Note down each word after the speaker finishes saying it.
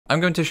I'm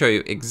going to show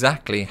you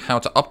exactly how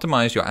to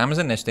optimize your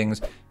Amazon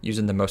listings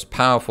using the most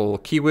powerful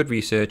keyword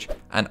research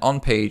and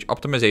on-page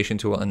optimization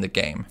tool in the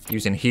game,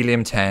 using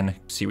Helium 10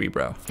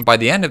 Cerebro. And by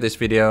the end of this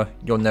video,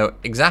 you'll know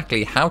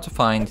exactly how to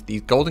find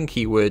these golden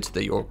keywords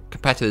that your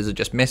competitors are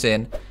just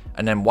missing,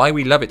 and then why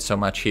we love it so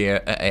much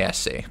here at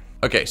ASC.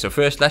 Okay, so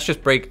first let's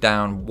just break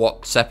down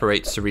what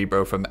separates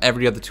Cerebro from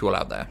every other tool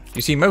out there.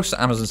 You see, most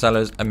Amazon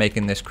sellers are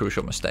making this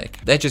crucial mistake.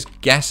 They're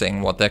just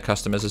guessing what their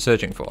customers are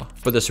searching for.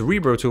 But the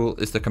Cerebro tool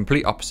is the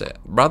complete opposite.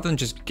 Rather than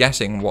just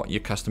guessing what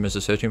your customers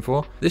are searching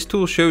for, this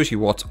tool shows you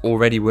what's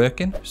already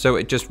working, so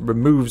it just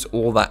removes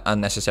all that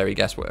unnecessary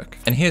guesswork.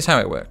 And here's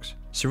how it works.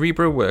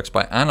 Cerebro works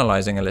by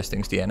analyzing a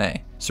listing's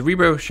DNA.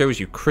 Cerebro shows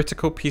you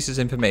critical pieces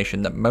of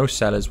information that most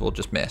sellers will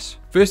just miss.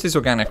 First is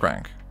organic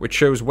rank, which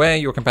shows where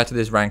your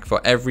competitors rank for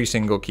every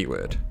single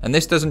keyword. And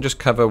this doesn't just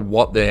cover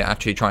what they're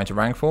actually trying to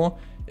rank for,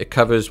 it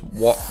covers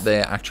what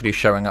they're actually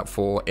showing up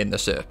for in the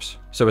SERPs.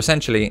 So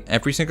essentially,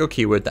 every single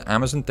keyword that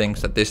Amazon thinks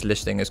that this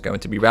listing is going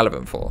to be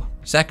relevant for.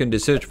 Second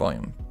is search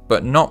volume,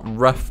 but not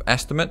rough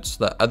estimates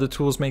that other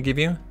tools may give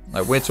you.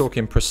 Like, we're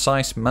talking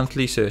precise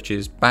monthly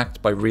searches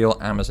backed by real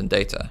Amazon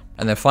data.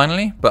 And then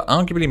finally, but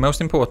arguably most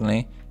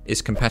importantly,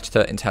 is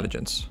competitor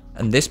intelligence.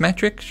 And this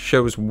metric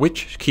shows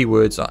which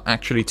keywords are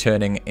actually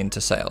turning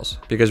into sales.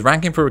 Because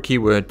ranking for a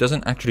keyword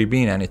doesn't actually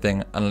mean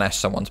anything unless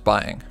someone's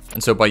buying.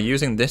 And so by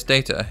using this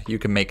data, you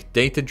can make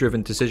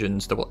data-driven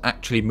decisions that will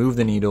actually move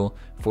the needle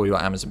for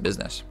your Amazon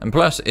business. And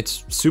plus,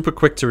 it's super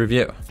quick to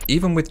review.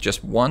 Even with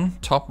just one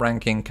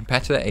top-ranking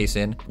competitor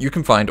ASIN, you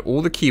can find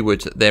all the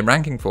keywords that they're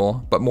ranking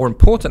for, but more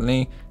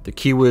importantly, the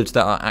keywords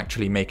that are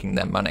actually making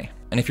them money.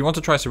 And if you want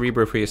to try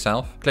Cerebro for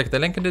yourself, click the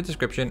link in the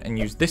description and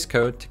use this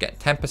code to get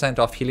 10%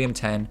 off Helium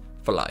 10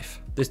 for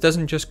life. This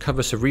doesn't just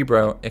cover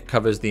Cerebro, it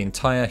covers the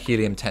entire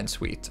Helium 10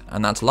 suite,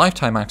 and that's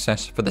lifetime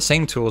access for the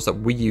same tools that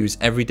we use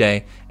every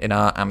day in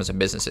our Amazon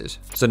businesses.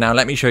 So now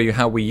let me show you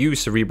how we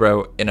use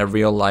Cerebro in a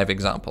real live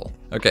example.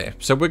 Okay,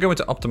 so we're going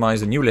to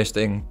optimize a new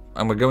listing,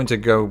 and we're going to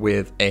go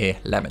with a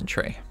lemon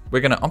tree.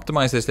 We're going to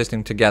optimize this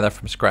listing together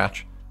from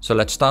scratch. So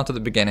let's start at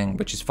the beginning,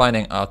 which is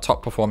finding our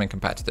top performing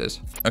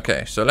competitors.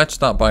 Okay, so let's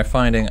start by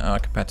finding our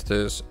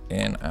competitors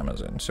in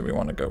Amazon. So we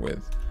want to go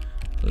with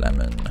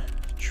lemon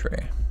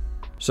tree.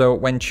 So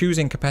when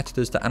choosing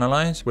competitors to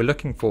analyze, we're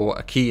looking for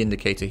a key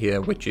indicator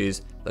here, which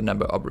is the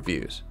number of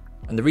reviews.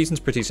 And the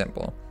reason's pretty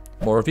simple.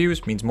 More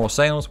reviews means more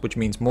sales, which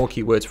means more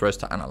keywords for us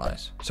to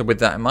analyze. So with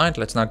that in mind,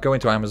 let's now go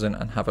into Amazon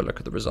and have a look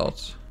at the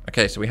results.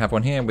 Okay, so we have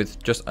one here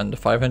with just under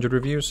 500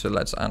 reviews. So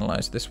let's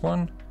analyze this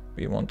one.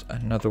 We want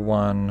another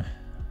one.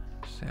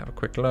 So have a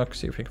quick look,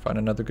 see if we can find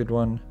another good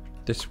one.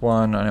 This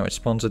one, I know it's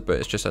sponsored, but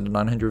it's just under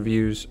 900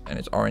 reviews and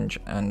it's orange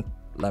and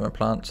lemon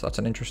plants. That's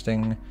an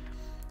interesting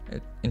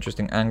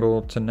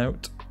angle to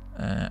note.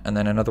 And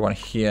then another one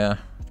here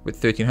with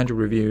 1300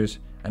 reviews.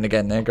 And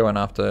again, they're going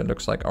after,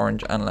 looks like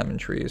orange and lemon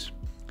trees.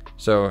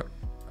 So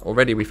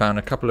already we found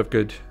a couple of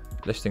good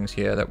listings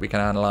here that we can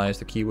analyze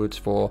the keywords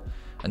for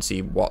and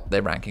see what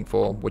they're ranking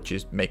for, which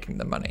is making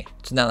them money.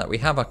 So now that we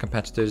have our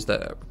competitors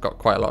that have got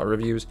quite a lot of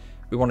reviews,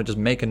 we want to just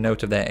make a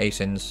note of their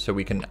ASINs so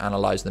we can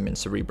analyze them in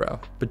Cerebro.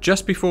 But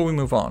just before we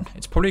move on,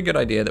 it's probably a good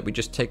idea that we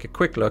just take a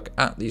quick look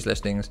at these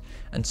listings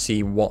and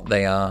see what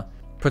they are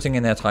putting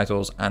in their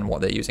titles and what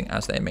they're using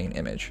as their main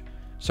image.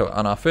 So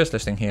on our first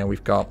listing here,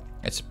 we've got,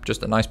 it's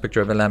just a nice picture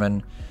of a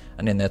lemon,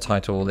 and in their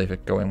title, they're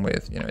going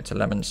with, it's a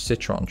lemon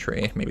citron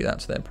tree. Maybe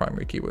that's their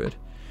primary keyword.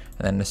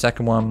 And then the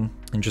second one,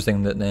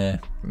 interesting that their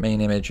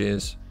main image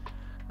is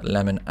a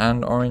lemon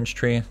and orange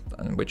tree,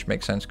 and which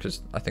makes sense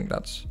because I think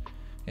that's,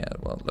 yeah,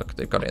 well, look,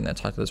 they've got it in their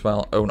title as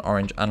well, own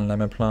orange and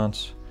lemon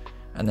plants.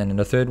 And then in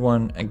the third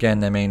one, again,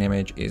 their main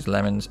image is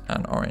lemons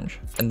and orange.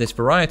 And this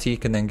variety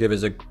can then give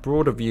us a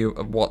broader view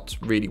of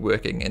what's really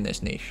working in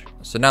this niche.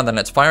 So now then,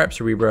 let's fire up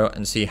Cerebro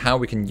and see how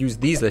we can use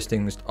these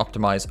listings to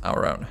optimize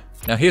our own.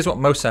 Now here's what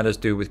most sellers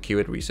do with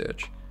keyword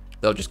research.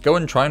 They'll just go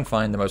and try and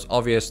find the most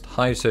obvious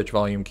high search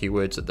volume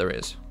keywords that there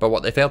is. But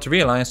what they fail to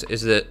realize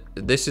is that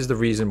this is the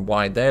reason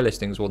why their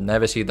listings will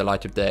never see the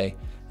light of day,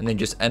 and they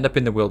just end up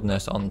in the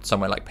wilderness on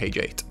somewhere like page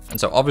 8. And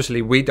so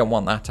obviously we don't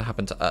want that to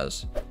happen to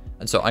us.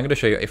 And so I'm going to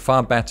show you a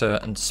far better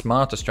and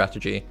smarter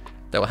strategy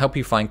that will help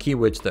you find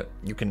keywords that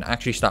you can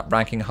actually start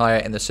ranking higher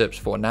in the SERPs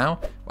for now,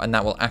 and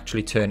that will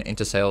actually turn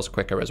into sales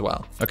quicker as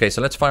well. Okay,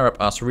 so let's fire up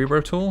our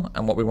Cerebro tool,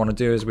 and what we want to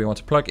do is we want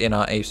to plug in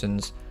our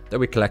ASINs that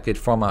we collected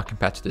from our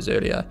competitors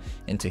earlier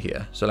into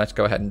here. So let's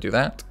go ahead and do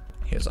that.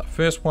 Here's our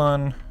first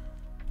one,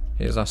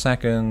 here's our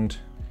second,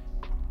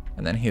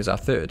 and then here's our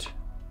third.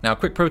 Now, a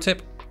quick pro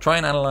tip, try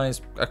and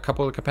analyze a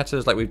couple of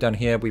competitors like we've done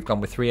here. We've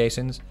gone with 3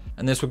 ASINs,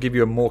 and this will give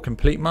you a more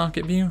complete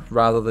market view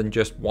rather than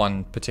just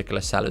one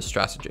particular seller's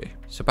strategy.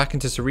 So back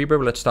into Cerebro,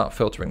 let's start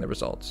filtering the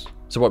results.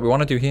 So what we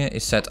want to do here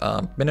is set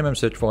our minimum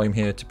search volume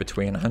here to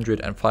between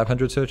 100 and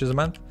 500 searches a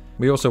month.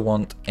 We also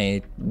want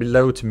a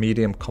low to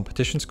medium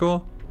competition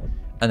score,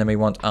 and then we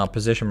want our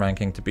position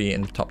ranking to be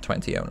in the top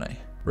 20 only.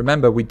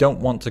 Remember, we don't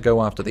want to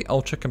go after the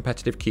ultra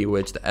competitive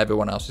keywords that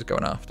everyone else is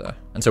going after.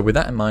 And so with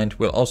that in mind,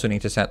 we'll also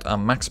need to set our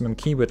maximum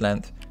keyword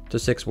length to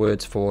 6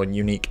 words for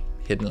unique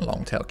hidden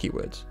long tail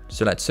keywords.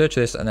 So let's search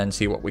this and then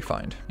see what we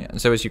find. Yeah, and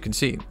so as you can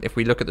see, if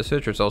we look at the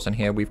search results in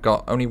here, we've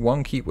got only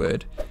one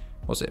keyword.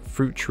 Was it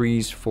fruit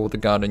trees for the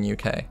garden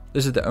UK?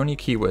 This is the only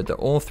keyword that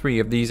all three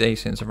of these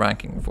ASINs are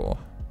ranking for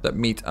that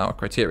meet our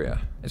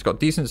criteria. It's got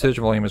decent search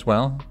volume as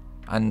well,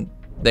 and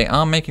they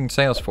are making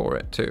sales for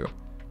it too,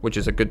 which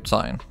is a good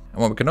sign.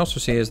 And what we can also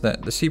see is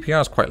that the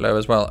CPR is quite low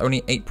as well.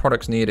 Only 8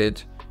 products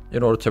needed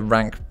in order to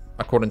rank,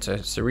 according to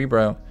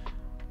CEREBRO,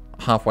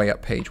 halfway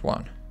up page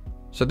 1.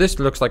 So this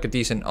looks like a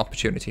decent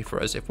opportunity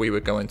for us if we were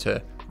going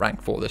to rank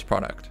for this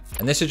product.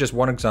 And this is just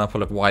one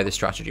example of why this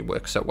strategy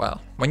works so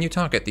well. When you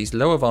target these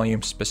lower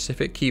volume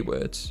specific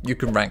keywords, you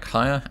can rank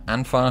higher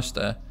and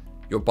faster.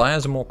 Your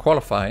buyers are more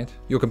qualified,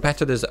 your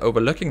competitors are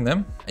overlooking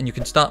them, and you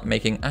can start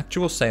making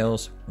actual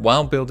sales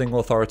while building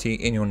authority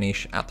in your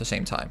niche at the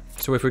same time.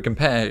 So if we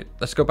compare,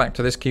 let's go back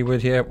to this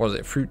keyword here, was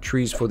it fruit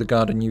trees for the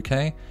garden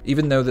UK?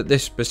 Even though that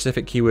this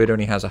specific keyword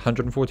only has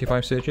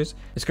 145 searches,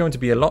 it's going to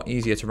be a lot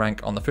easier to rank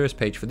on the first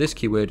page for this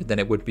keyword than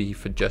it would be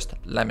for just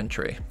lemon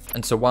tree.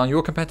 And so while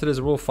your competitors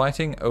are all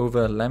fighting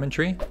over lemon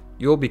tree,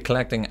 you'll be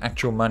collecting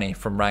actual money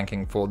from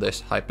ranking for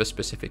this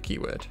hyper-specific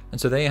keyword. And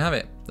so there you have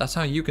it. That's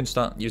how you can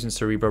start using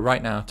CEREBRO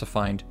right now to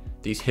find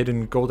these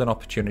hidden golden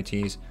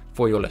opportunities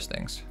for your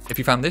listings. If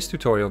you found this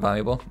tutorial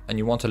valuable and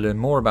you want to learn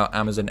more about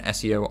Amazon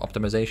SEO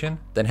optimization,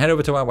 then head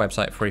over to our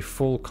website for a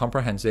full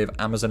comprehensive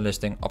Amazon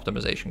listing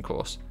optimization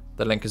course.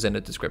 The link is in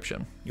the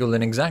description. You'll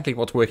learn exactly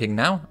what's working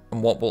now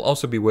and what will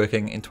also be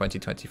working in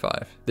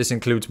 2025. This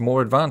includes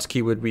more advanced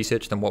keyword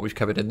research than what we've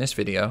covered in this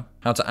video,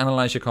 how to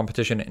analyze your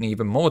competition in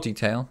even more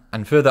detail,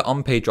 and further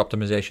on-page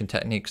optimization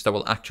techniques that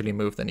will actually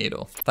move the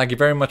needle. Thank you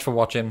very much for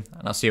watching,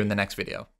 and I'll see you in the next video.